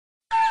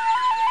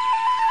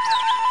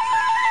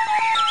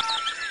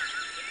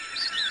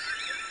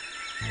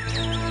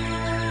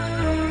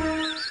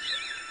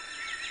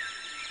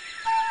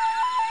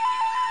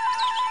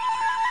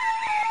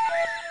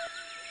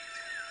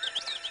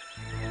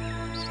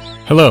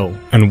Hello,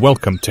 and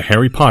welcome to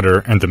Harry Potter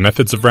and the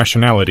Methods of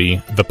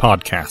Rationality, the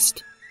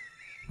podcast.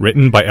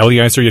 Written by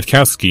Eliezer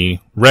Yudkowsky,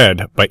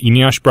 read by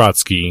Eneasz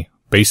Brodsky,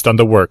 based on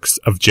the works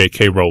of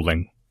J.K.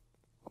 Rowling.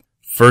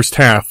 First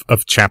half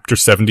of Chapter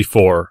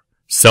 74,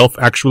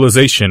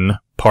 Self-Actualization,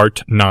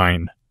 Part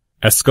 9,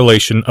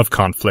 Escalation of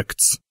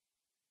Conflicts.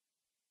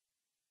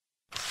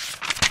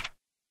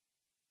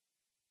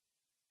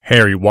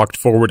 Harry walked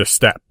forward a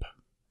step,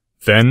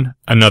 then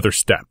another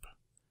step,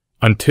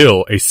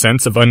 until a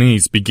sense of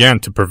unease began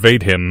to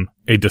pervade him,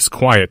 a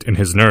disquiet in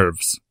his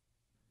nerves.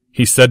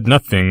 He said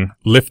nothing,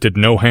 lifted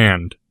no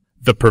hand.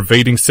 The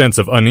pervading sense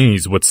of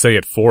unease would say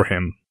it for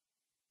him.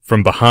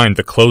 From behind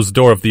the closed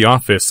door of the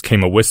office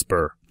came a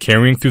whisper,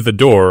 carrying through the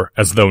door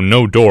as though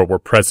no door were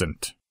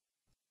present.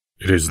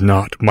 "It is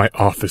not my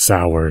office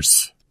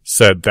hours,"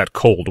 said that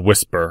cold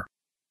whisper,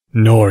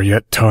 "nor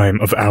yet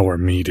time of our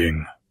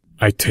meeting.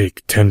 I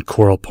take 10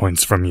 quarrel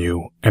points from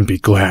you, and be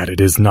glad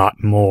it is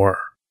not more."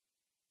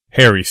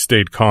 Harry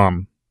stayed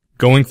calm.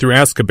 Going through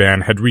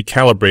Azkaban had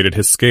recalibrated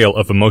his scale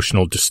of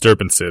emotional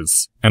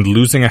disturbances, and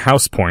losing a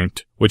house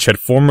point, which had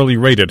formerly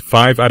rated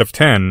 5 out of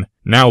 10,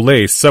 now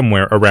lay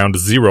somewhere around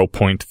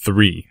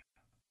 0.3.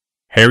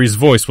 Harry's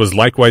voice was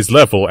likewise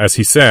level as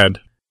he said,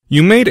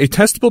 "You made a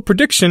testable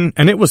prediction,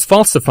 and it was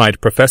falsified,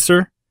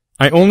 Professor.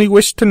 I only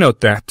wished to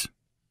note that."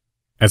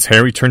 As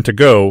Harry turned to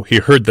go, he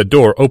heard the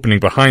door opening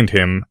behind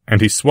him,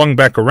 and he swung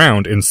back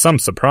around in some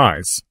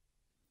surprise.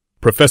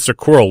 Professor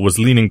Quirrell was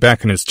leaning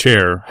back in his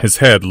chair, his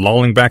head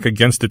lolling back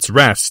against its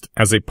rest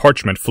as a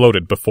parchment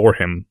floated before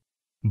him.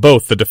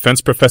 Both the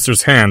defense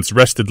professor's hands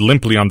rested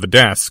limply on the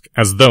desk,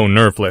 as though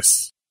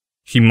nerveless.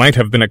 He might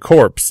have been a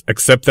corpse,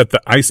 except that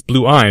the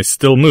ice-blue eyes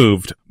still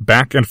moved,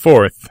 back and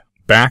forth,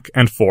 back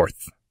and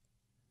forth.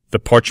 The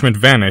parchment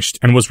vanished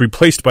and was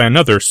replaced by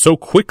another so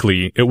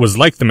quickly it was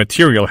like the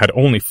material had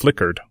only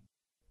flickered.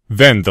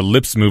 Then the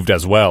lips moved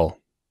as well.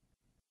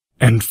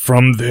 "And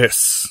from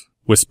this,"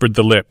 whispered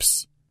the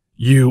lips,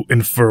 "you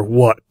infer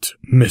what,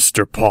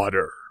 Mr.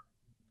 Potter?"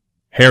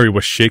 Harry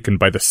was shaken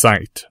by the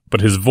sight,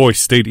 but his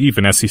voice stayed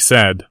even as he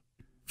said,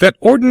 "That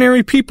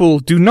ordinary people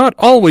do not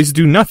always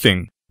do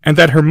nothing, and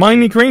that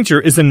Hermione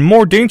Granger is in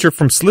more danger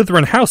from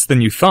Slytherin House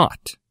than you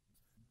thought."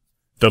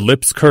 The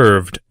lips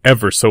curved,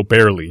 ever so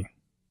barely.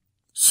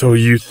 "So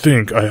you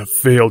think I have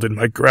failed in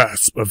my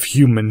grasp of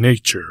human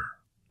nature?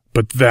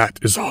 But that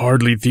is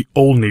hardly the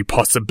only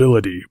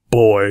possibility,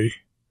 boy.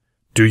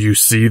 Do you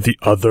see the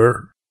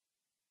other?"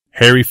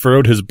 Harry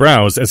furrowed his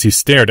brows as he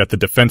stared at the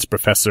defense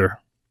professor.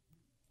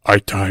 "I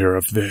tire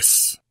of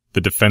this,"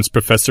 the defense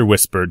professor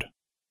whispered.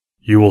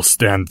 "You will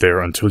stand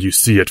there until you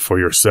see it for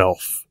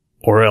yourself,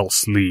 or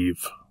else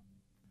leave."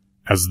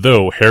 As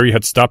though Harry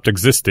had stopped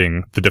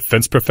existing, the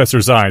defense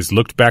professor's eyes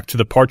looked back to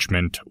the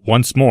parchment,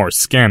 once more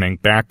scanning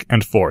back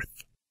and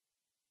forth.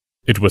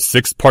 It was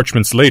 6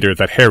 parchments later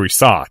that Harry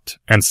saw it,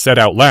 and said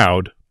out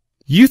loud,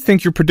 "You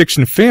think your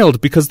prediction failed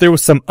because there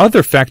was some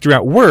other factor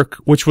at work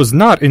which was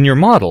not in your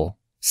model.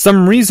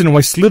 Some reason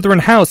why Slytherin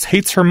House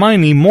hates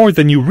Hermione more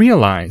than you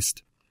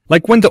realized.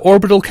 Like when the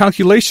orbital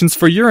calculations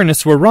for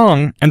Uranus were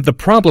wrong, and the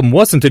problem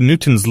wasn't in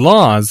Newton's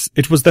laws,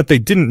 it was that they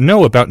didn't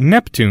know about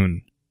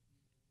Neptune."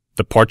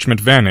 The parchment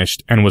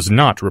vanished and was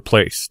not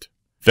replaced.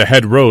 The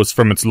head rose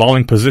from its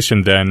lolling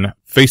position then,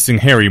 facing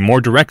Harry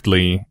more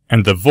directly,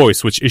 and the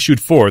voice which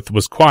issued forth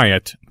was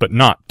quiet, but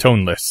not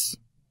toneless.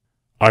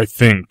 "I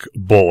think,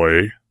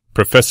 boy,"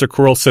 Professor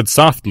Quirrell said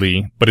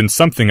softly, but in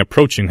something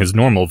approaching his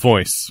normal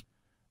voice,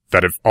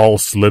 "that if all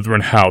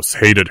Slytherin House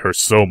hated her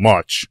so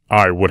much,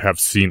 I would have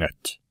seen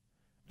it.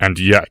 And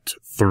yet,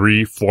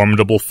 3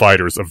 formidable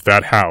fighters of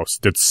that house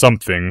did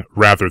something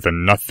rather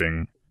than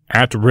nothing,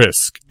 at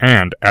risk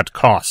and at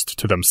cost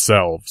to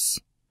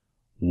themselves.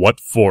 What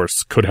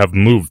force could have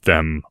moved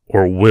them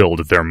or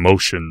willed their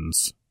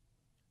motions?"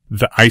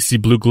 The icy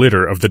blue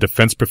glitter of the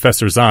defense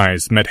professor's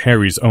eyes met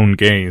Harry's own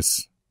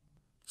gaze.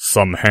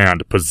 "Some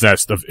hand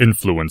possessed of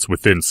influence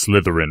within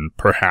Slytherin,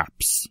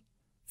 perhaps.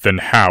 Then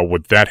how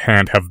would that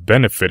hand have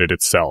benefited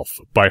itself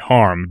by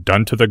harm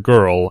done to the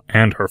girl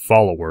and her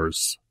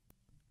followers?"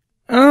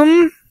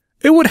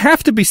 It would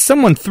have to be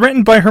someone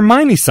threatened by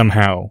Hermione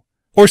somehow,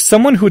 or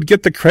someone who would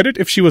get the credit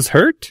if she was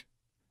hurt.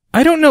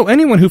 I don't know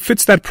anyone who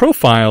fits that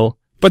profile,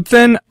 but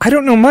then I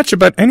don't know much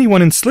about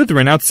anyone in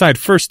Slytherin outside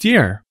first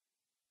year.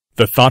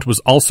 The thought was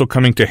also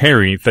coming to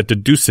Harry that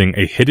deducing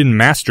a hidden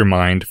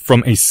mastermind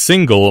from a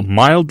single,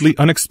 mildly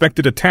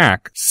unexpected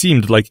attack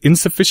seemed like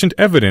insufficient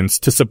evidence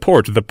to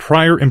support the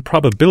prior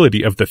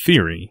improbability of the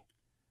theory.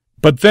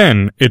 But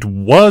then, it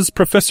was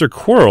Professor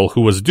Quirrell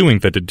who was doing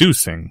the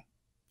deducing.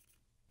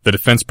 The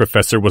defense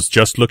professor was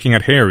just looking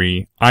at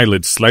Harry,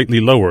 eyelids slightly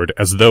lowered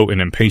as though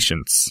in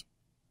impatience.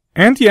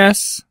 "And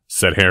yes,"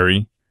 said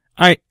Harry,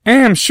 "I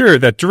am sure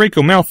that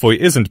Draco Malfoy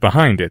isn't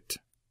behind it."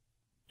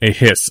 A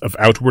hiss of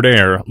outward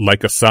air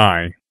like a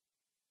sigh.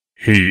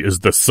 "He is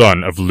the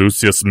son of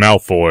Lucius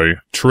Malfoy,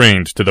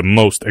 trained to the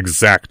most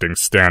exacting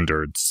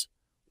standards.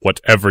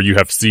 Whatever you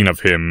have seen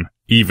of him,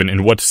 even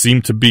in what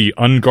seem to be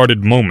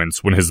unguarded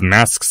moments when his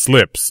mask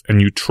slips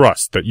and you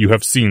trust that you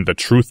have seen the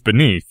truth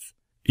beneath,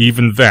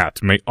 Even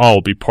that may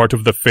all be part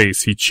of the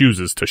face he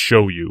chooses to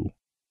show you.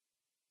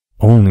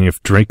 Only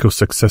if Draco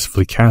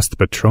successfully cast the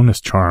Patronus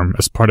charm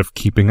as part of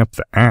keeping up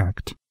the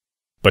act.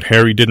 But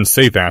Harry didn't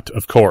say that,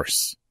 of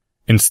course.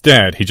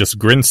 Instead, he just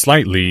grinned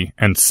slightly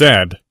and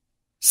said,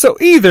 "So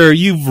either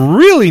you've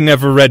really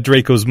never read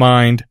Draco's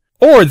mind,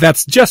 or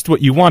that's just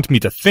what you want me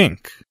to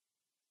think."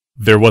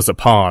 There was a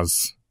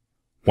pause.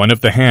 One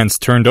of the hands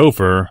turned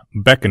over,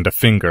 beckoned a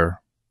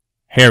finger.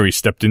 Harry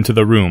stepped into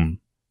the room.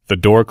 The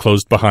door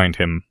closed behind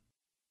him.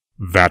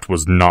 "That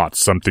was not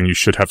something you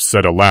should have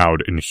said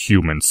aloud in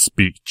human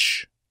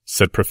speech,"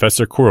 said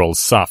Professor Quirrell's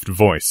soft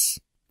voice.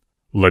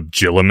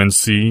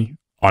 "Legilimency?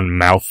 On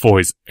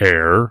Malfoy's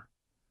heir?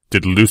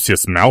 Did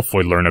Lucius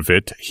Malfoy learn of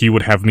it, he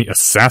would have me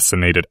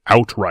assassinated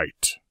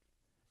outright."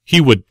 "He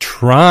would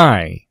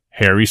try,"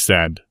 Harry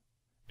said.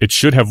 It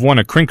should have won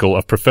a crinkle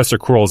of Professor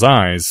Quirrell's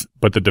eyes,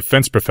 but the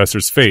defense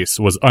professor's face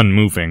was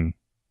unmoving.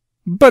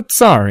 "But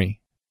sorry."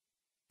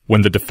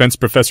 When the defense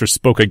professor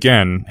spoke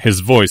again, his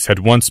voice had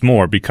once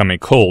more become a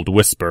cold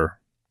whisper.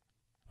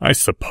 "I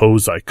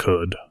suppose I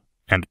could,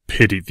 and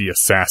pity the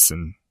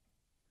assassin."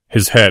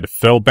 His head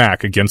fell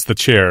back against the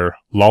chair,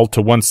 lolled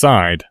to one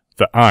side,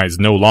 the eyes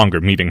no longer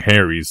meeting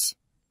Harry's.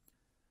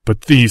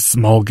 "But these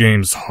small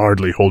games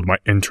hardly hold my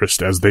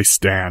interest as they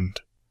stand.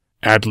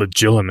 Add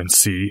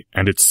legilimency,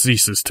 and it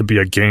ceases to be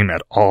a game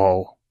at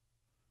all."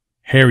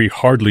 Harry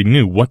hardly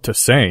knew what to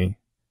say.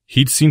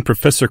 He'd seen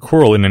Professor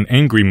Quirrell in an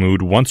angry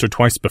mood once or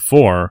twice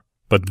before,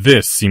 but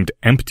this seemed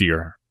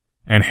emptier,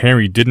 and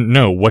Harry didn't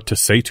know what to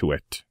say to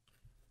it.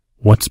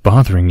 "What's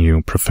bothering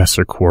you,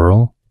 Professor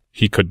Quirrell?"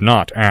 He could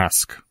not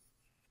ask.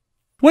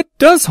 "What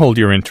does hold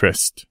your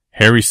interest?"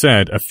 Harry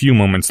said a few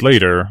moments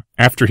later,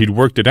 after he'd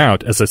worked it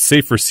out as a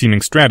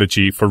safer-seeming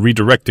strategy for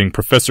redirecting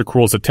Professor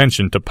Quirrell's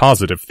attention to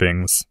positive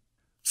things.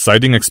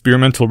 Citing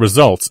experimental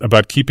results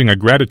about keeping a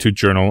gratitude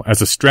journal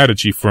as a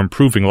strategy for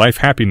improving life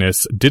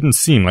happiness didn't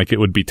seem like it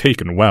would be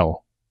taken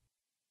well.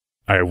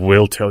 "I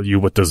will tell you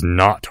what does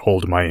not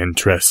hold my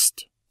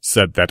interest,"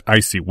 said that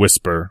icy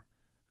whisper.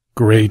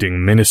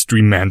 "Grading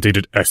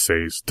ministry-mandated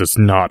essays does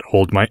not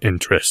hold my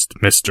interest,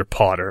 Mr.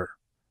 Potter.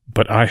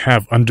 But I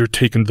have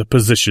undertaken the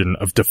position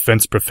of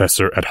defense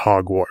professor at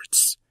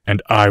Hogwarts,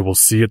 and I will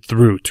see it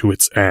through to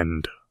its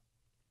end."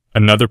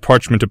 Another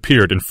parchment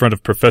appeared in front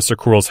of Professor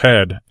Quirrell's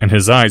head, and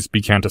his eyes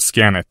began to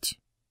scan it.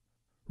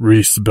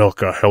 "Reese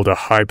Belka held a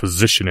high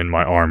position in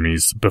my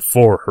armies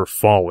before her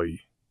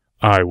folly.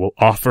 I will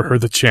offer her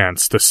the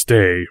chance to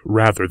stay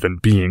rather than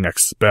being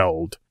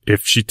expelled,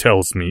 if she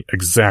tells me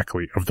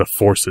exactly of the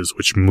forces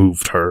which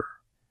moved her.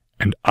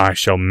 And I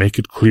shall make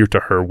it clear to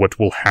her what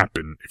will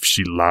happen if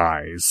she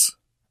lies.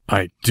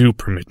 I do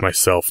permit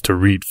myself to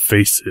read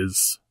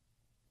faces."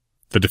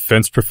 The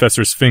defense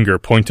professor's finger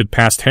pointed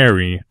past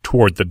Harry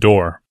toward the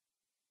door.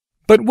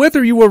 "But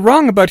whether you were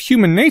wrong about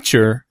human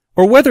nature,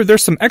 or whether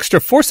there's some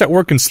extra force at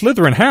work in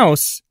Slytherin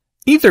House,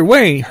 either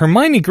way,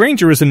 Hermione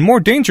Granger is in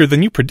more danger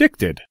than you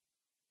predicted.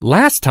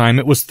 Last time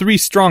it was 3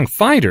 strong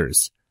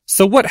fighters,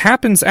 so what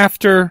happens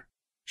after—"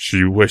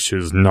 "She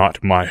wishes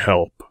not my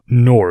help,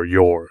 nor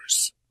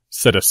yours,"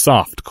 said a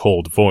soft,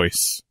 cold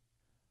voice.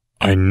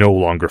 "I no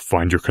longer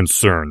find your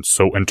concern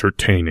so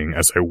entertaining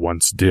as I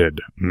once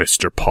did,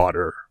 Mr.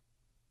 Potter.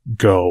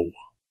 Go."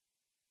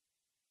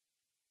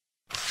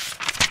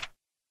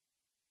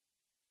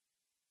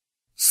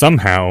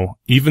 Somehow,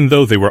 even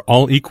though they were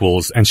all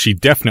equals and she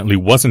definitely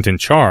wasn't in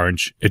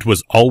charge, it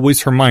was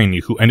always Hermione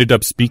who ended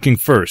up speaking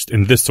first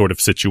in this sort of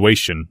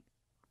situation.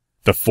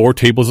 The 4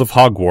 tables of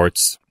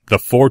Hogwarts, the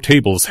 4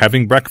 tables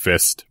having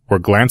breakfast, were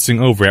glancing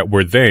over at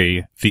where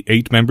they, the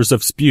 8 members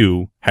of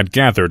Spew, had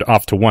gathered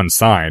off to one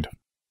side.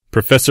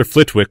 Professor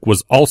Flitwick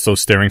was also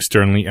staring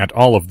sternly at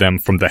all of them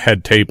from the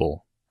head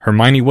table.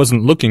 Hermione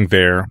wasn't looking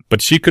there,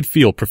 but she could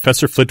feel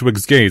Professor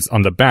Flitwick's gaze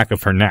on the back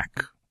of her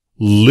neck.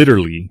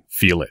 Literally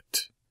feel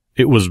it.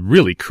 It was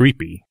really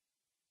creepy.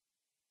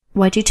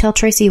 "Why'd you tell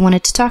Tracy you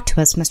wanted to talk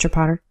to us, Mr.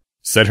 Potter?"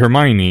 said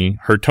Hermione,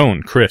 her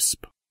tone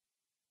crisp.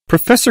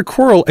 "Professor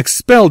Quirrell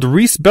expelled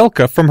Reese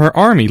Belka from her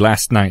army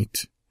last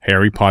night,"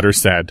 Harry Potter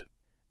said.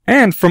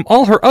 "And from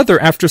all her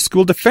other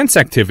after-school defense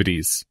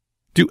activities.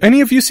 Do any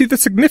of you see the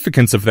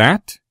significance of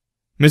that?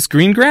 Miss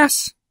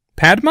Greengrass?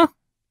 Padma?"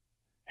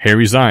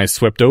 Harry's eyes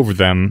swept over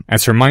them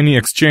as Hermione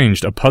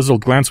exchanged a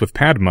puzzled glance with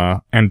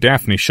Padma, and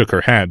Daphne shook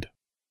her head.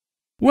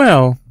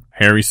 "Well,"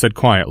 Harry said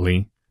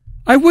quietly,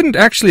 "I wouldn't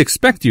actually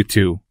expect you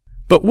to,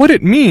 but what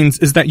it means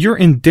is that you're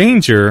in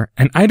danger,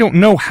 and I don't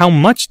know how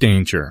much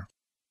danger."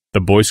 The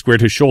boy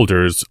squared his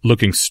shoulders,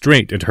 looking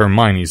straight at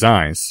Hermione's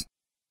eyes.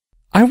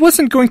 "I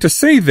wasn't going to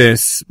say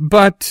this,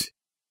 but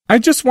I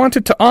just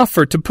wanted to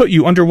offer to put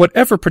you under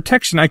whatever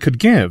protection I could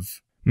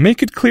give.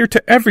 Make it clear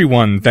to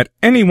everyone that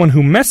anyone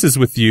who messes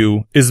with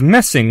you is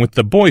messing with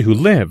the boy who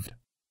lived."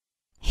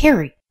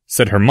 "Harry,"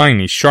 said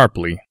Hermione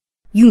sharply.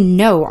 "you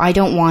know I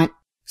don't want—"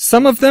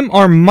 "Some of them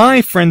are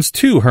my friends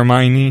too,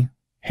 Hermione."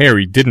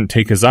 Harry didn't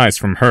take his eyes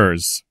from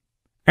hers.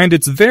 "And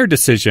it's their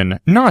decision,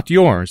 not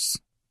yours.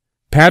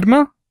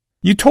 Padma,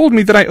 you told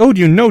me that I owed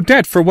you no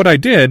debt for what I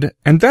did,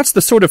 and that's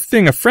the sort of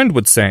thing a friend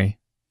would say."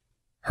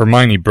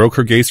 Hermione broke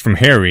her gaze from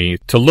Harry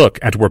to look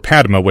at where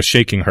Padma was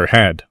shaking her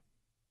head.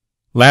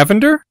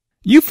 Lavender,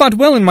 you fought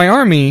well in my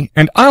army,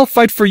 and I'll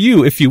fight for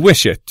you if you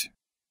wish it.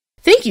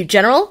 Thank you,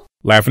 General.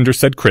 Lavender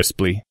said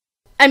crisply.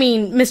 I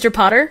mean, Mr.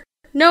 Potter.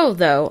 No,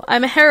 though,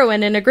 I'm a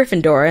heroine in a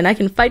Gryffindor, and I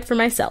can fight for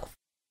myself.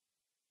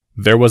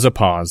 There was a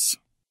pause.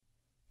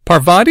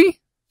 Parvati?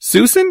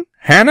 Susan?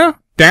 Hannah?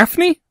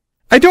 Daphne?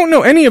 I don't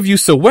know any of you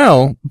so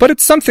well, but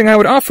it's something I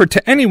would offer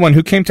to anyone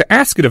who came to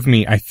ask it of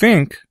me, I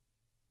think.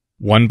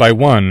 One by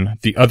one,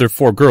 the other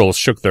 4 girls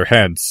shook their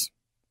heads.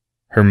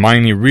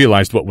 Hermione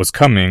realized what was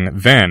coming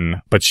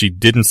then, but she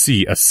didn't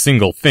see a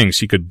single thing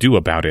she could do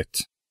about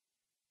it.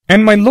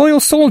 And my loyal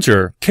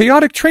soldier,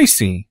 Chaotic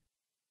Tracy.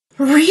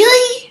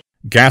 Really?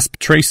 Gasped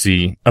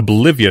Tracy,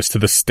 oblivious to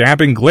the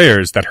stabbing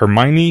glares that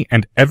Hermione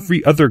and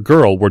every other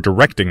girl were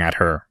directing at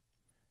her.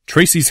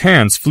 Tracy's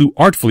hands flew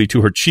artfully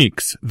to her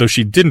cheeks, though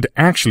she didn't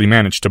actually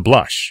manage to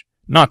blush,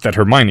 not that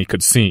Hermione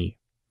could see.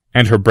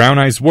 And her brown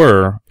eyes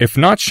were, if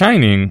not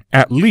shining,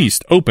 at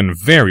least open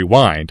very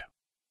wide.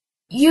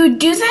 You'd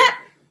do that?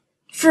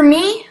 For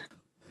me?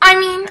 I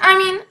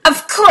mean,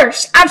 of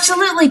course,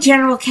 absolutely,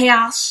 General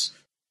Chaos.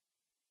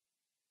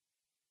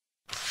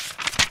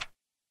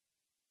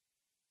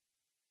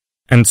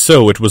 And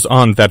so it was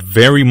on that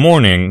very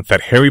morning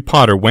that Harry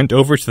Potter went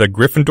over to the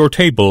Gryffindor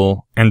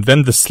table and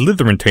then the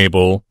Slytherin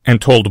table and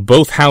told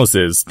both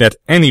houses that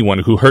anyone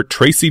who hurt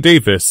Tracy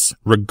Davis,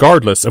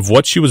 regardless of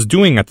what she was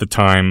doing at the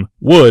time,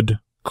 would,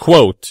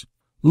 quote,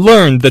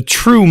 learn the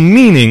true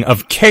meaning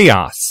of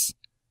chaos,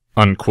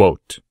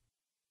 unquote.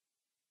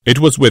 It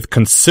was with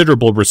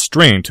considerable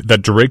restraint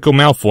that Draco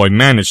Malfoy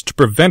managed to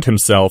prevent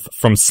himself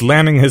from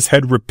slamming his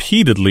head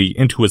repeatedly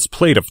into his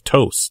plate of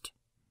toast.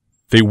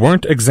 They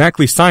weren't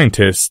exactly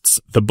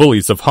scientists, the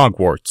bullies of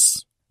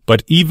Hogwarts,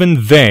 but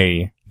even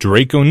they,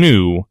 Draco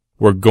knew,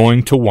 were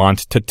going to want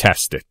to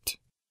test it.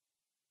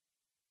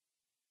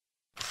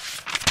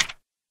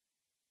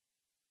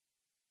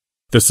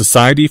 The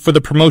Society for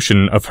the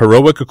Promotion of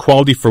Heroic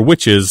Equality for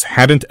Witches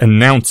hadn't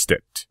announced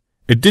it.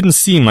 It didn't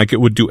seem like it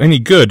would do any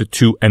good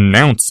to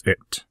announce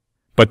it.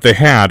 But they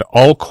had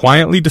all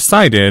quietly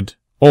decided,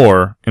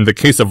 or, in the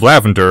case of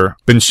Lavender,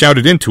 been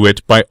shouted into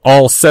it by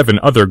all 7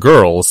 other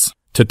girls,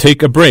 to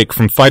take a break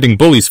from fighting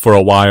bullies for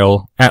a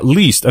while, at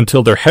least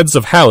until their heads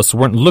of house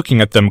weren't looking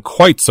at them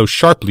quite so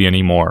sharply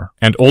anymore,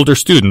 and older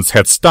students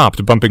had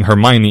stopped bumping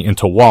Hermione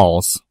into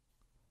walls.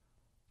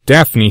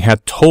 Daphne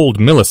had told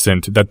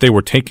Millicent that they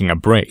were taking a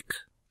break,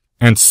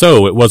 and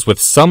so it was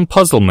with some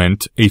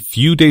puzzlement a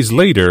few days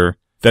later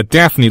that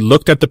Daphne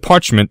looked at the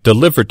parchment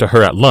delivered to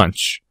her at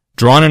lunch,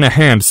 drawn in a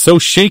hand so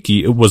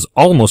shaky it was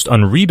almost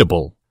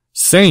unreadable,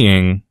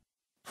 saying,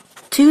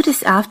 2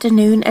 this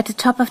afternoon at the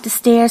top of the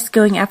stairs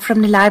going up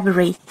from the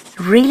library.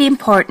 Really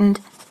important.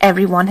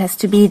 Everyone has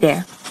to be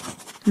there.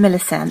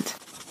 Millicent.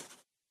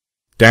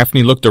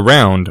 Daphne looked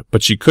around,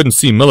 but she couldn't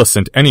see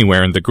Millicent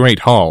anywhere in the great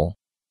hall.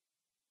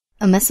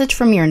 A message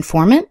from your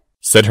informant?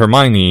 Said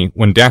Hermione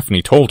when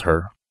Daphne told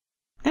her.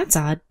 That's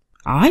odd.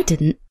 I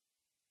didn't.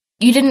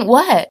 You didn't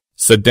what?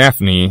 Said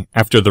Daphne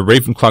after the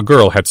Ravenclaw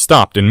girl had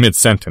stopped in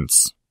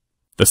mid-sentence.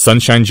 The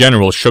Sunshine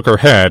General shook her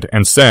head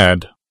and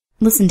said,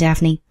 Listen,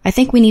 Daphne, I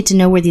think we need to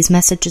know where these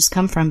messages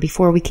come from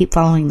before we keep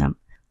following them.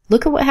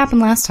 Look at what happened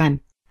last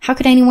time. How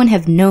could anyone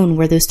have known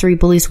where those 3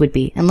 bullies would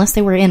be, unless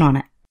they were in on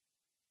it?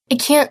 I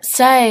can't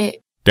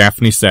say.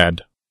 Daphne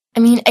said.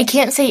 I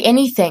can't say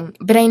anything,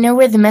 but I know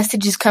where the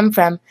messages come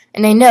from,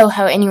 and I know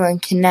how anyone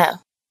can know.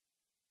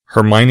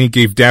 Hermione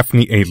gave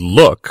Daphne a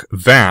look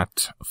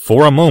that,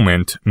 for a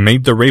moment,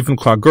 made the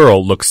Ravenclaw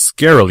girl look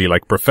scarily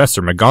like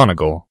Professor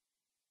McGonagall.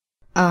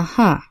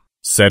 Uh-huh,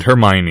 said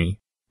Hermione.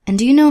 And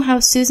do you know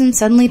how Susan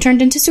suddenly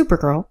turned into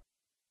Supergirl?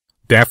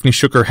 Daphne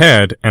shook her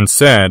head and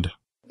said,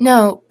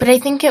 No, but I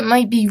think it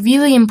might be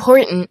really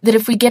important that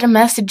if we get a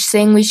message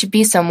saying we should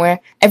be somewhere,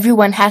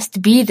 everyone has to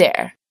be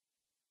there.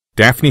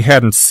 Daphne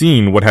hadn't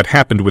seen what had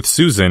happened with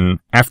Susan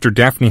after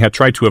Daphne had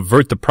tried to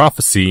avert the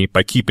prophecy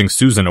by keeping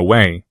Susan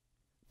away.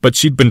 But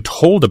she'd been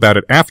told about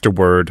it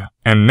afterward,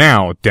 and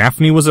now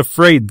Daphne was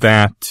afraid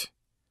that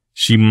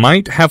she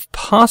might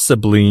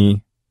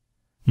possibly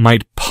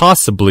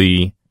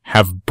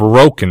have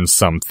broken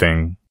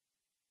something.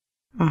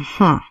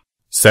 Uh-huh,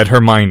 said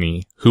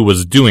Hermione, who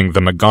was doing the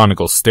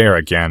McGonagall stare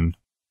again.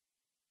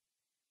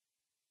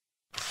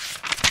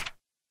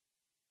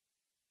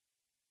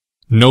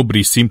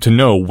 Nobody seemed to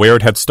know where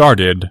it had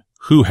started,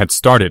 who had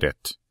started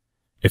it.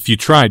 If you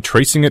tried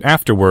tracing it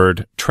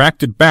afterward,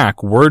 tracked it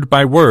back word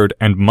by word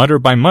and mutter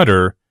by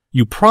mutter,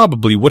 you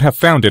probably would have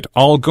found it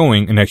all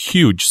going in a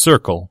huge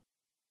circle.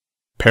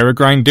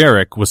 Peregrine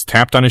Derek was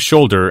tapped on his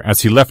shoulder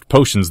as he left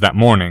potions that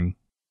morning.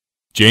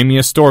 Jamie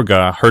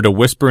Astorga heard a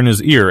whisper in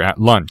his ear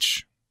at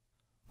lunch.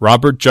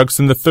 Robert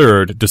Jugson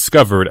III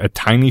discovered a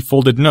tiny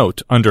folded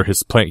note under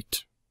his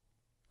plate.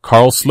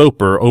 Carl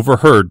Sloper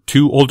overheard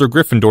 2 older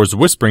Gryffindors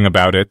whispering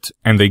about it,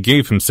 and they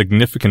gave him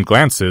significant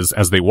glances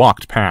as they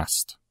walked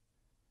past.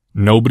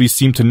 Nobody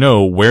seemed to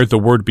know where the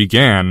word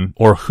began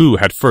or who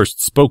had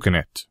first spoken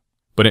it,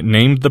 but it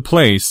named the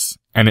place,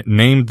 and it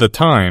named the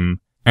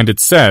time, and it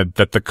said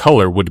that the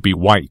color would be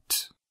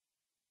white.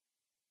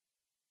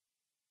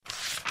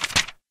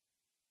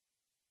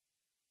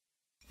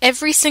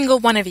 Every single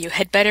one of you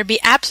had better be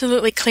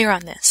absolutely clear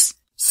on this,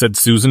 said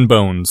Susan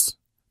Bones.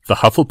 The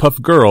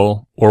Hufflepuff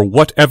girl, or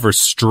whatever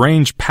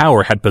strange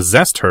power had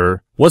possessed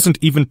her, wasn't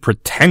even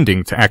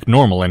pretending to act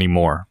normal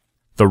anymore.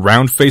 The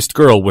round-faced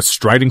girl was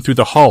striding through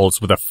the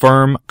halls with a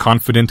firm,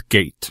 confident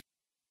gait.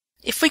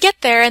 If we get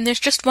there and there's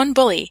just one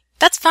bully,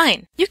 that's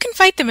fine. You can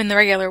fight them in the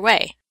regular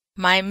way.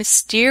 My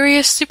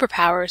mysterious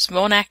superpowers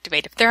won't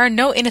activate if there are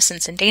no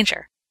innocents in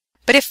danger.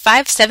 But if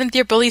 5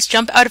 7th-year bullies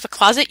jump out of a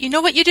closet, you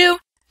know what you do?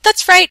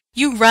 That's right,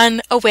 you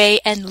run away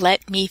and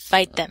let me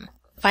fight them.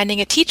 Finding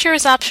a teacher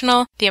is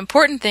optional. The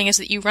important thing is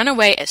that you run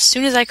away as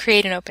soon as I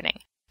create an opening.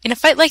 In a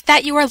fight like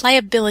that, you are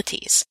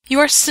liabilities. You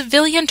are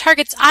civilian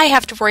targets I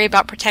have to worry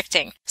about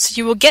protecting. So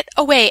you will get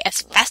away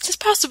as fast as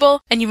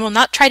possible, and you will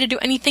not try to do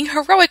anything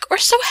heroic, or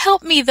so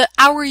help me the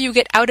hour you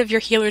get out of your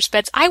healer's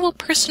beds, I will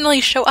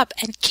personally show up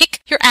and kick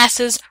your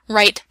asses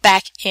right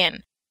back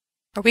in.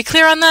 Are we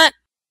clear on that?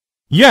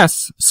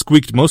 Yes,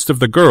 squeaked most of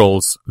the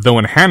girls, though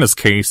in Hannah's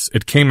case,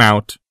 it came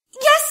out,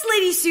 Yes,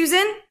 Lady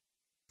Susan!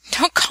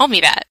 Don't call me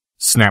that,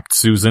 snapped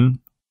Susan.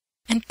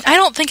 And I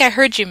don't think I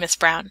heard you, Miss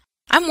Brown.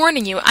 I'm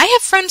warning you, I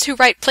have friends who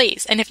write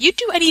plays, and if you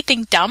do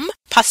anything dumb,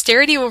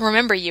 posterity will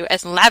remember you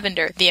as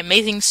Lavender, the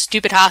amazing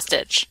stupid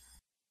hostage.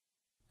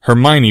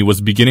 Hermione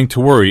was beginning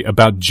to worry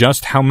about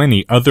just how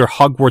many other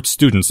Hogwarts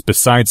students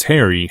besides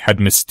Harry had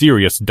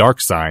mysterious dark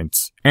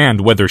sides,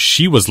 and whether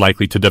she was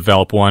likely to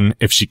develop one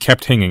if she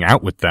kept hanging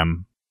out with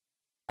them.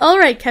 All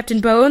right,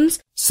 Captain Bones,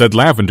 said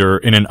Lavender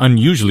in an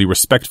unusually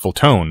respectful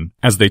tone,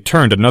 as they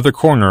turned another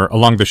corner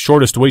along the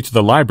shortest way to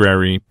the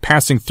library,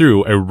 passing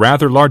through a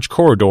rather large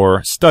corridor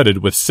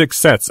studded with 6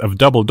 sets of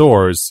double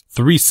doors,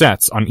 3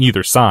 sets on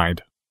either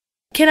side.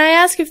 Can I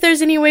ask if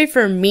there's any way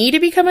for me to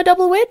become a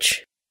double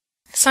witch?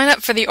 Sign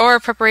up for the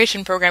Aura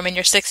Preparation Program in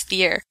your 6th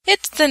year.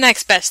 It's the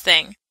next best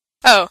thing.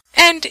 Oh,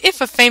 and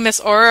if a famous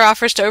Aura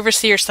offers to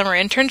oversee your summer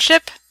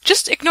internship,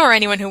 just ignore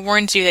anyone who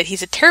warns you that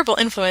he's a terrible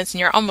influence and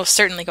you're almost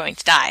certainly going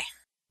to die.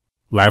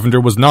 Lavender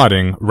was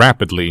nodding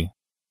rapidly.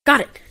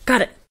 Got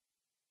it.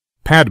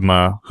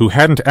 Padma, who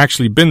hadn't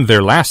actually been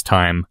there last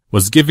time,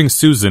 was giving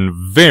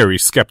Susan very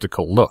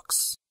skeptical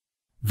looks.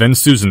 Then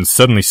Susan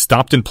suddenly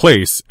stopped in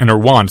place and her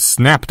wand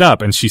snapped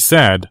up and she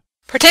said,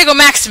 Protego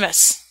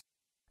Maximus!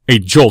 A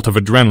jolt of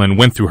adrenaline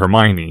went through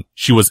Hermione.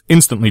 She was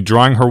instantly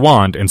drawing her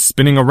wand and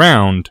spinning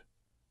around,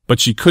 but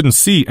she couldn't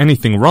see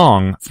anything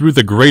wrong through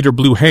the greater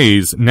blue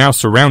haze now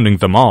surrounding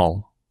them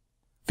all.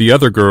 The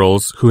other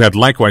girls, who had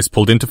likewise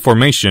pulled into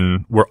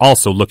formation, were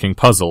also looking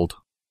puzzled.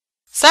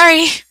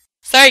 Sorry,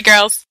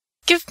 girls.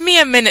 Give me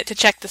a minute to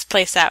check this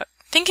place out.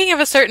 Thinking of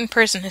a certain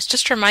person has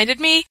just reminded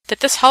me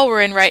that this hall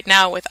we're in right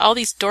now with all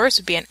these doors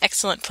would be an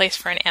excellent place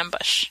for an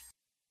ambush.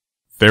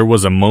 There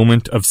was a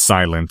moment of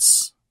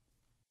silence.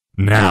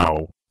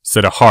 Now,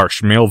 said a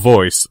harsh male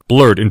voice,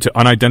 blurred into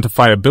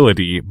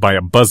unidentifiability by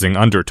a buzzing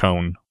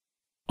undertone.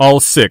 All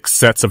 6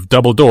 sets of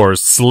double doors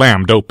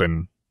slammed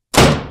open.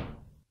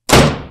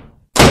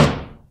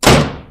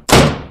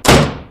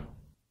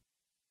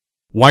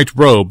 White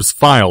robes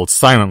filed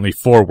silently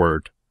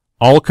forward,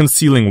 all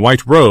concealing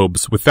white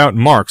robes without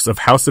marks of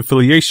house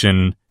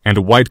affiliation and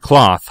white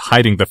cloth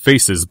hiding the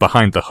faces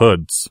behind the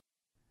hoods.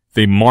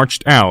 They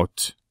marched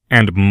out,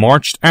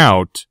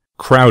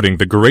 crowding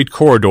the great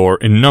corridor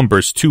in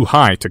numbers too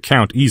high to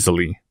count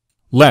easily.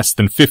 Less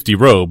than 50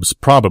 robes,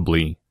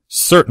 probably.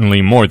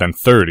 Certainly more than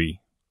 30.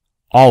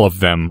 All of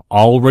them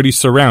already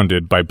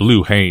surrounded by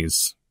blue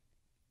haze.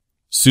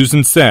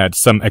 Susan said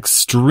some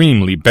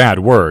extremely bad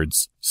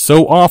words,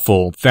 so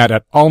awful that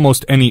at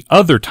almost any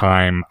other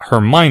time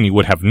Hermione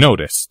would have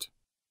noticed.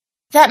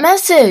 That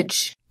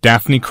message!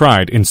 Daphne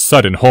cried in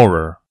sudden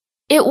horror.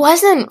 It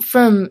wasn't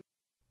from...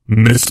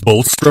 Miss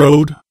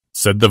Bulstrode?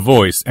 Said the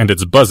voice and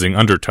its buzzing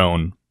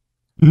undertone.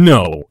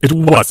 No, it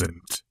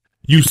wasn't.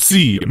 You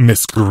see,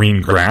 Miss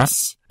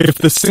Greengrass, if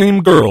the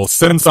same girl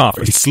sends off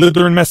a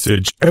Slytherin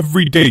message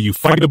every day you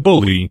fight a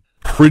bully,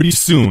 pretty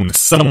soon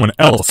someone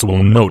else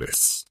will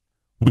notice.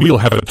 We'll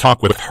have a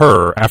talk with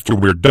her after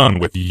we're done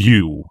with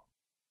you.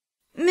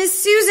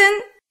 Miss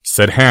Susan,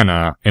 said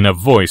Hannah in a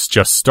voice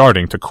just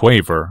starting to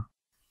quaver.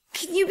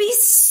 can you be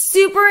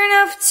super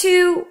enough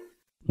to...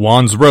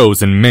 Wands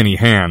rose in many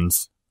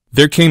hands.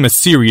 There came a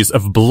series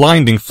of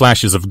blinding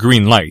flashes of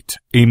green light,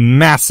 a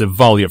massive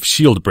volley of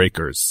shield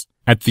breakers,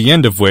 at the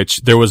end of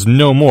which there was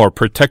no more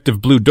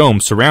protective blue dome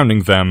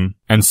surrounding them,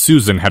 and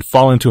Susan had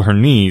fallen to her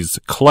knees,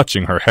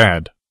 clutching her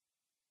head.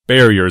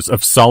 Barriers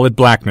of solid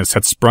blackness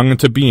had sprung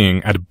into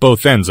being at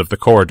both ends of the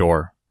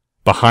corridor.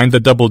 Behind the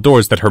double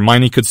doors that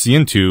Hermione could see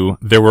into,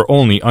 there were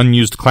only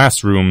unused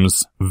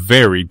classrooms,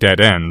 very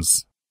dead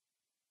ends.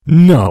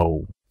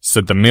 No,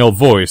 said the male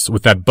voice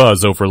with that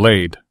buzz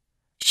overlaid.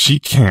 She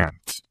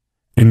can't.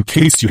 In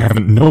case you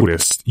haven't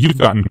noticed, you've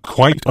gotten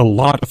quite a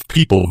lot of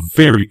people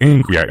very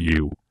angry at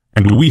you,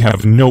 and we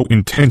have no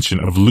intention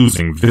of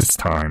losing this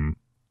time.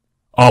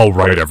 All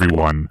right,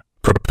 everyone,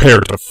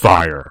 prepare to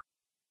fire.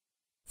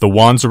 The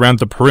wands around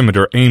the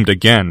perimeter aimed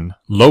again,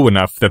 low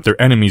enough that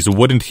their enemies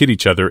wouldn't hit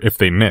each other if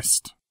they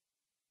missed.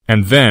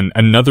 And then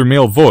another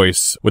male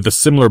voice, with a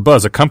similar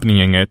buzz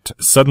accompanying it,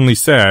 suddenly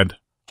said,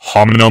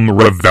 "Hominum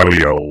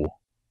Revelio."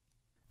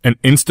 An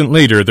instant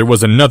later, there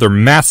was another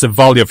massive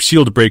volley of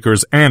shield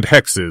breakers and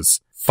hexes,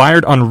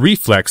 fired on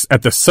reflex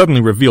at the suddenly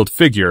revealed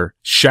figure,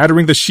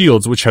 shattering the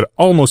shields which had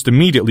almost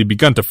immediately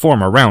begun to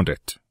form around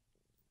it.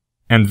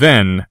 And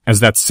then,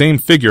 as that same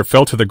figure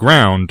fell to the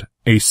ground,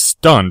 a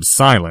stunned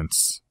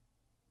silence.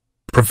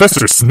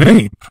 Professor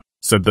Snape,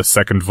 said the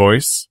second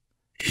voice.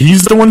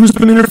 He's the one who's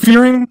been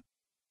interfering?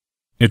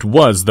 It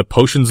was the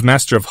potions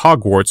master of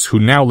Hogwarts who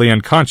now lay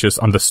unconscious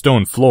on the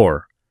stone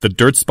floor, the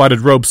dirt-spotted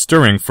robe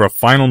stirring for a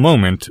final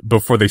moment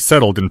before they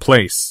settled in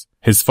place,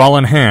 his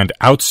fallen hand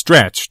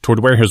outstretched toward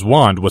where his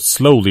wand was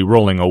slowly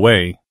rolling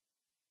away.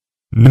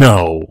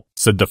 No,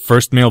 said the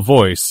first male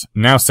voice,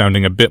 now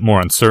sounding a bit more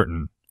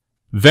uncertain.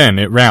 Then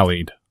it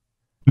rallied.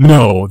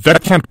 No,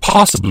 that can't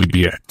possibly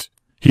be it.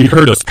 He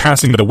heard us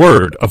passing the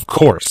word, of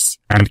course,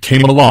 and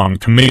came along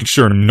to make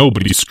sure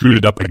nobody screwed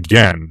it up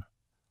again.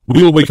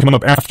 We'll wake him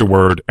up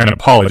afterward and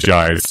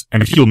apologize,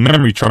 and he'll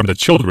memory charm the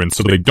children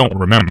so they don't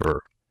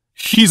remember.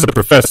 He's a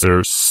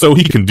professor, so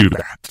he can do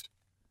that.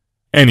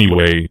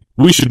 Anyway,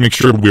 we should make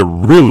sure we're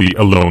really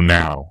alone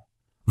now.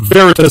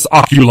 Veritas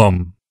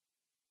oculum!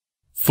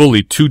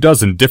 Fully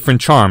 24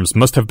 different charms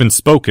must have been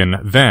spoken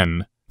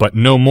then, but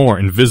no more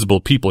invisible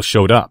people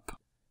showed up.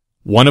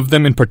 One of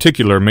them in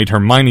particular made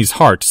Hermione's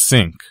heart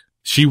sink.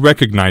 She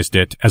recognized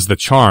it as the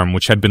charm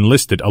which had been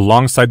listed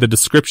alongside the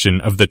description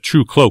of the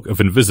true cloak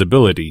of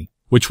invisibility,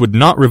 which would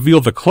not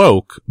reveal the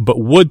cloak, but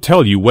would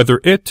tell you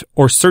whether it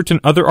or certain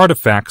other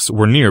artifacts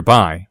were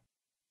nearby.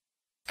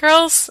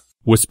 Girls,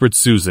 whispered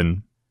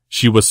Susan.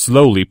 She was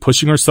slowly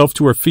pushing herself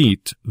to her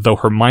feet, though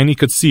Hermione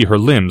could see her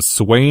limbs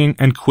swaying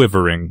and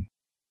quivering.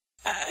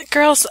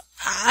 Girls,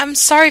 I'm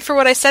sorry for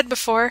what I said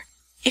before.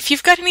 If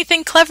you've got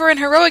anything clever and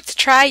heroic to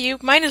try, you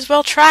might as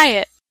well try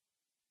it.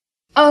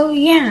 Oh,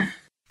 yeah.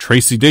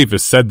 Tracy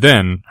Davis said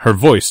then, her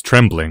voice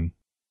trembling.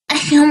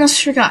 I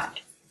almost forgot.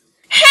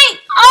 Hey,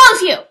 all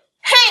of you!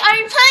 Hey, are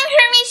you playing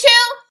Hermie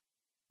too?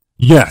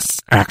 Yes,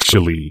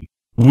 actually.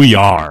 We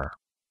are.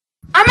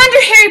 I'm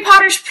under Harry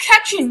Potter's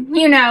protection,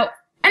 you know.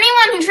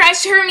 Anyone who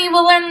tries to hurt me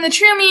will learn the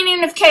true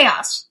meaning of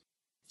chaos.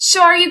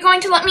 So are you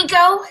going to let me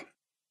go?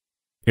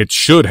 It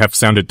should have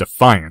sounded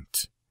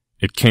defiant.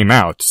 It came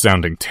out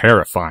sounding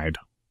terrified.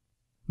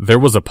 There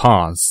was a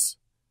pause.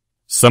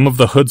 Some of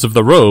the hoods of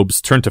the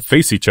robes turned to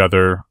face each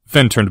other,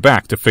 then turned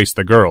back to face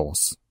the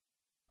girls.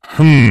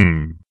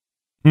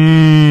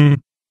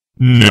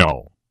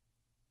 No.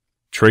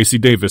 Tracy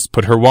Davis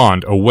put her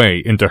wand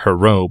away into her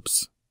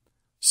robes.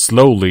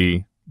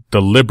 Slowly,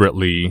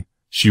 deliberately,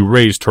 she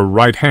raised her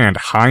right hand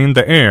high in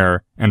the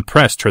air and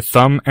pressed her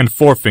thumb and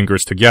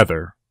forefingers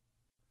together.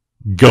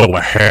 Go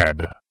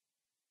ahead.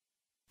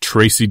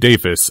 Tracy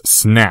Davis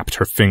snapped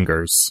her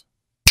fingers.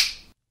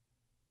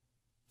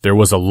 There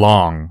was a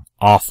long,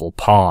 awful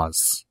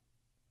pause.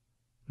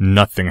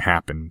 Nothing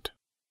happened.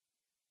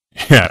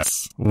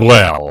 Yes,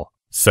 well,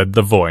 said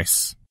the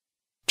voice.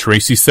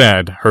 Tracy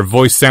said, her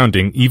voice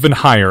sounding even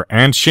higher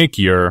and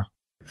shakier,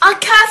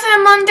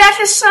 Acatha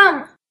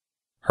Mondatisum.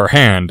 Her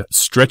hand,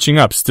 stretching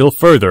up still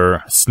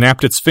further,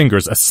 snapped its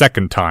fingers a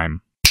second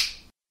time.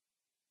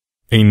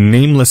 A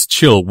nameless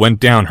chill went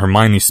down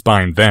Hermione's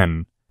spine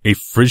then, a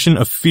frisson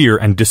of fear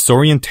and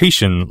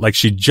disorientation like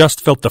she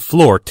just felt the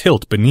floor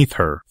tilt beneath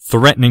her,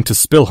 threatening to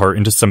spill her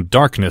into some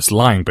darkness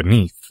lying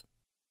beneath.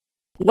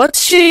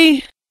 What's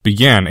she?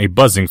 Began a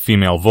buzzing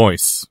female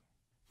voice.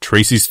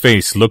 Tracy's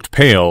face looked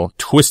pale,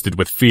 twisted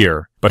with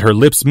fear, but her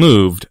lips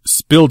moved,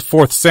 spilled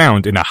forth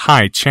sound in a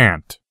high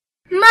chant.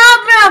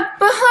 Mabra!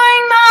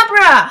 Behind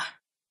Mabra!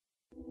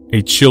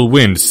 A chill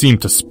wind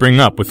seemed to spring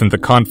up within the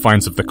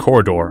confines of the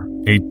corridor,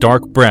 a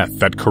dark breath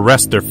that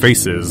caressed their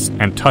faces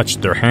and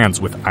touched their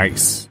hands with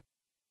ice.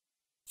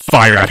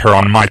 Fire at her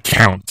on my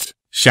count,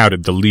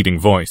 shouted the leading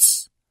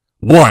voice.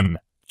 1,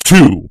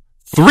 2,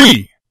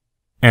 3!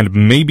 And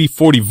maybe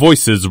 40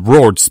 voices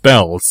roared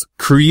spells,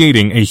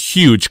 creating a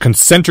huge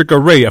concentric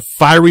array of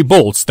fiery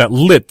bolts that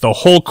lit the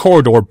whole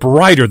corridor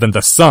brighter than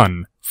the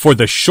sun, for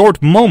the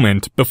short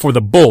moment before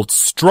the bolts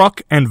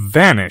struck and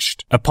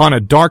vanished upon a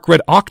dark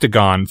red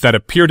octagon that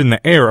appeared in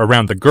the air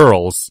around the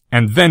girls,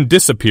 and then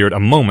disappeared a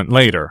moment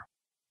later.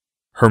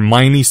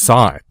 Hermione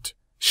saw it.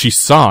 She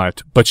saw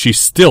it, but she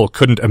still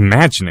couldn't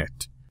imagine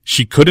it.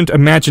 She couldn't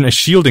imagine a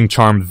shielding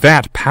charm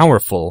that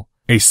powerful,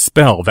 a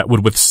spell that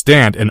would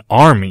withstand an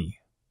army.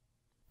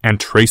 And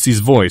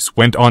Tracy's voice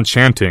went on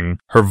chanting,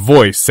 her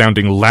voice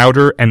sounding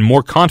louder and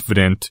more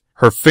confident,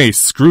 her face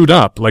screwed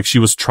up like she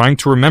was trying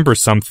to remember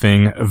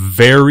something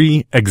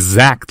very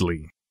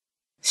exactly.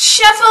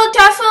 Shuffle,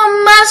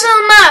 duffle,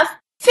 muzzle, muff,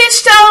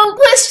 fisto,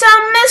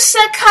 wisto, missa,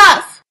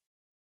 cuff.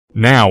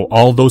 Now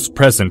all those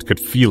present could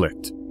feel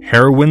it,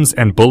 heroines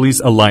and bullies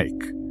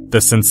alike,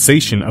 the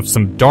sensation of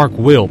some dark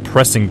will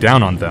pressing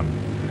down on them,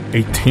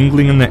 a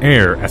tingling in the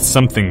air as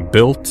something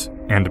built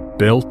and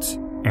built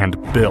and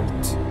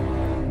built.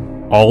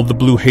 All the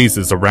blue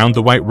hazes around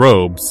the white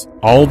robes,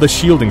 all the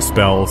shielding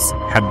spells,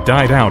 had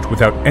died out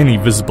without any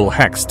visible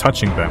hex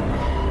touching them.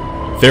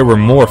 There were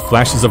more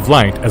flashes of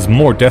light as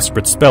more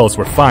desperate spells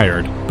were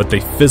fired, but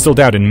they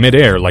fizzled out in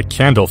midair like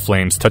candle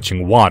flames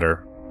touching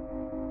water.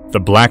 The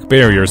black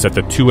barriers at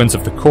the two ends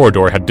of the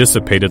corridor had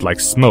dissipated like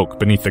smoke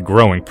beneath the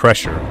growing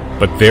pressure,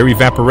 but their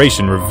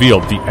evaporation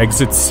revealed the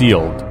exit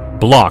sealed,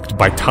 blocked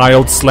by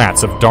tiled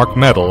slats of dark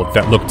metal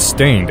that looked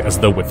stained as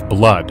though with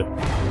blood.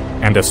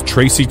 And as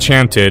Tracy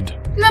chanted,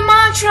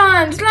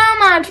 Lamatron,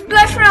 Lamat,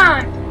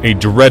 Blethron, a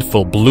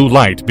dreadful blue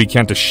light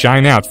began to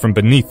shine out from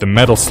beneath the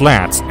metal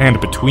slats and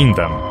between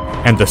them,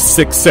 and the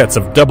 6 sets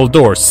of double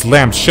doors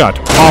slammed shut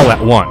all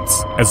at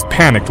once, as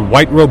panicked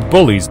white-robed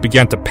bullies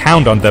began to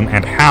pound on them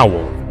and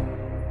howl.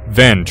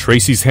 Then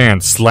Tracy's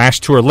hand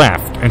slashed to her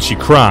left, and she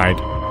cried,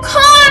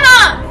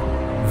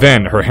 Kana!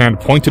 Then her hand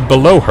pointed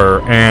below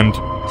her, and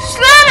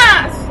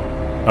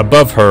Slanath!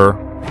 above her,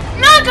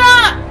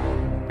 Naga!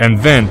 and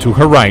then to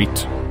her right.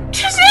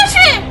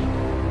 Transition!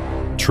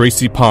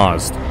 Tracy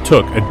paused,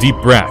 took a deep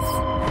breath,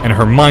 and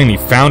Hermione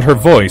found her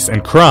voice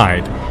and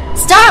cried,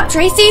 Stop,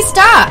 Tracy,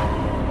 stop!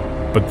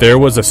 But there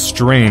was a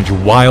strange,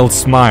 wild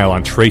smile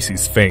on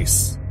Tracy's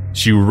face.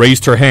 She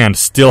raised her hand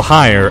still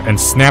higher and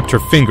snapped her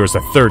fingers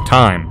a third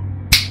time.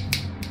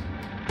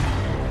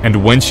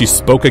 And when she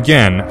spoke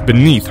again,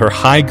 beneath her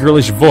high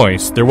girlish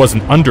voice there was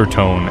an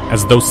undertone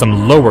as though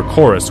some lower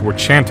chorus were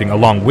chanting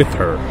along with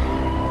her.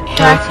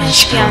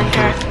 Darkness beyond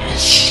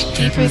darkness,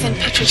 deeper than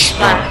pitcher's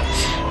flat,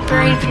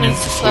 buried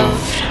beneath the flow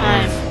of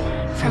time.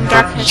 From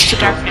darkness to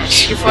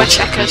darkness, your voice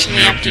echoes in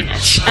the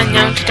emptiness,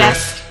 unknown to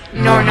death,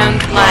 nor known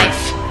to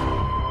life.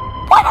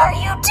 What are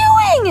you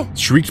doing?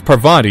 Shrieked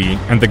Parvati,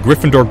 and the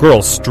Gryffindor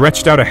girl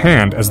stretched out a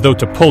hand as though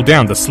to pull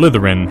down the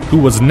Slytherin, who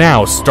was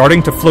now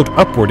starting to float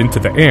upward into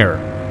the air.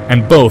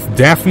 And both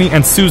Daphne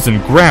and Susan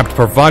grabbed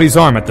Parvati's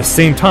arm at the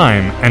same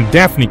time, and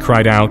Daphne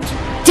cried out,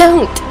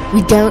 Don't!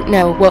 We don't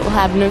know what will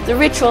happen if the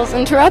ritual's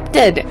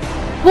interrupted.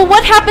 Well,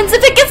 what happens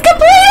if it gets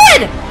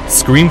completed?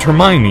 Screamed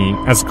Hermione,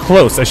 as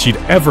close as she'd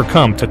ever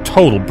come to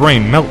total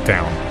brain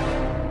meltdown.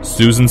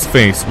 Susan's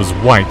face was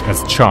white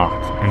as chalk,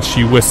 and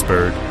she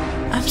whispered,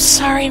 I'm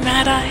sorry,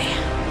 Mad-Eye.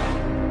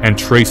 And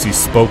Tracy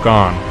spoke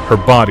on, her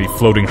body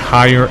floating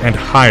higher and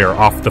higher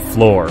off the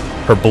floor,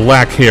 her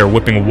black hair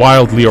whipping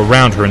wildly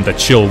around her in the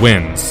chill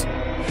winds.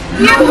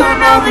 You who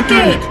know the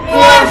gate, who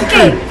are the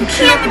gate, the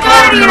key and the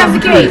guardian of the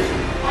gate,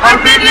 I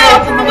bid you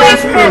open the way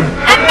for him,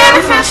 and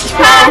manifest his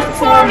power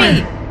before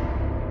me.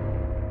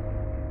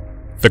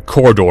 The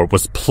corridor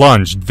was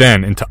plunged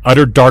then into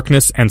utter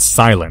darkness and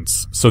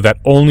silence, so that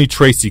only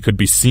Tracy could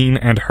be seen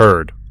and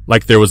heard,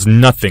 like there was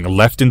nothing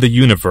left in the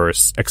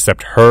universe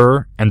except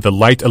her and the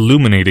light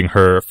illuminating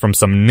her from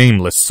some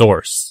nameless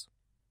source.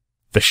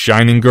 The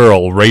shining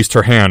girl raised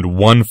her hand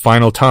one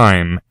final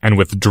time, and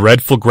with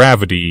dreadful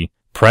gravity,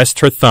 pressed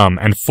her thumb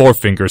and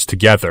forefingers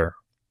together.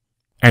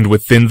 And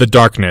within the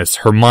darkness,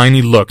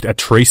 Hermione looked at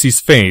Tracy's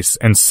face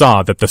and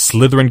saw that the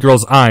Slytherin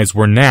girl's eyes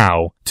were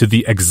now, to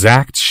the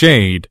exact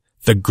shade,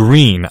 the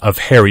green of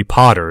Harry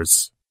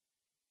Potter's.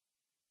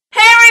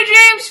 Harry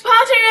James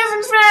Potter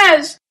Evans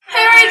Rez!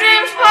 Harry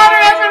James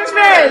Potter Evans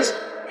Rez!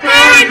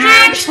 Harry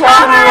James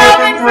Potter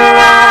Evans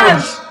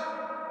Rez!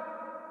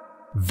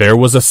 There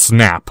was a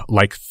snap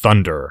like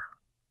thunder.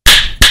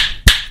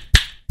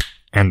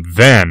 And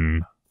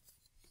then...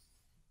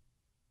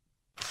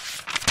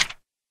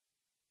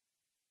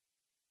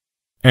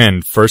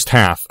 End first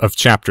half of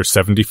chapter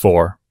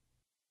 74.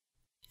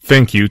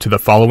 Thank you to the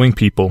following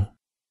people.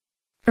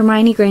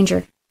 Hermione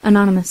Granger,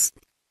 Anonymous.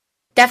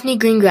 Daphne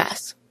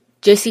Greengrass,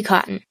 Josie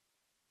Cotton.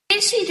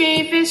 Casey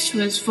Davis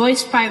was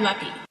voiced by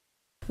Lucky.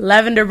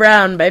 Lavender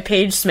Brown by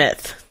Paige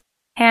Smith.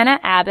 Hannah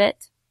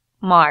Abbott,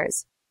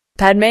 Mars.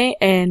 Padme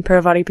and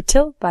Parvati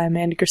Patil by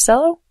Amanda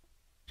Grisello.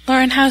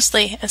 Lauren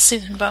Housley as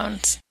Susan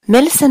Bones.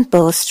 Millicent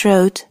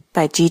Bulstrode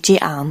by Gigi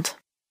Ant.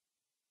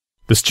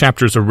 This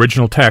chapter's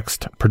original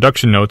text,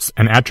 production notes,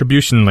 and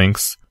attribution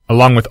links,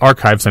 along with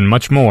archives and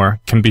much more,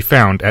 can be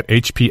found at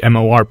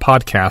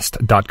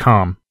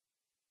hpmorpodcast.com.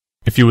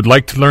 If you would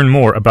like to learn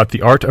more about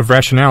the art of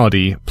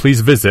rationality,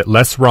 please visit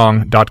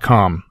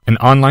lesswrong.com, an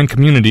online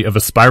community of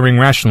aspiring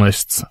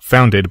rationalists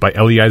founded by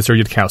Eliezer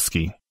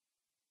Yudkowsky.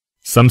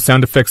 Some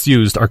sound effects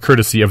used are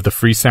courtesy of the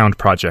Free Sound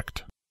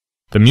Project.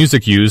 The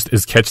music used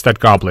is Catch That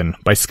Goblin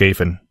by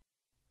Skaven.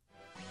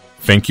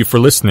 Thank you for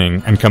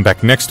listening, and come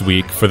back next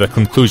week for the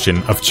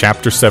conclusion of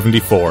Chapter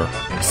 74,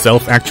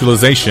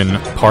 Self-Actualization,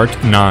 Part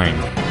 9,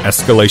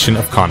 Escalation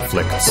of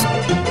Conflicts.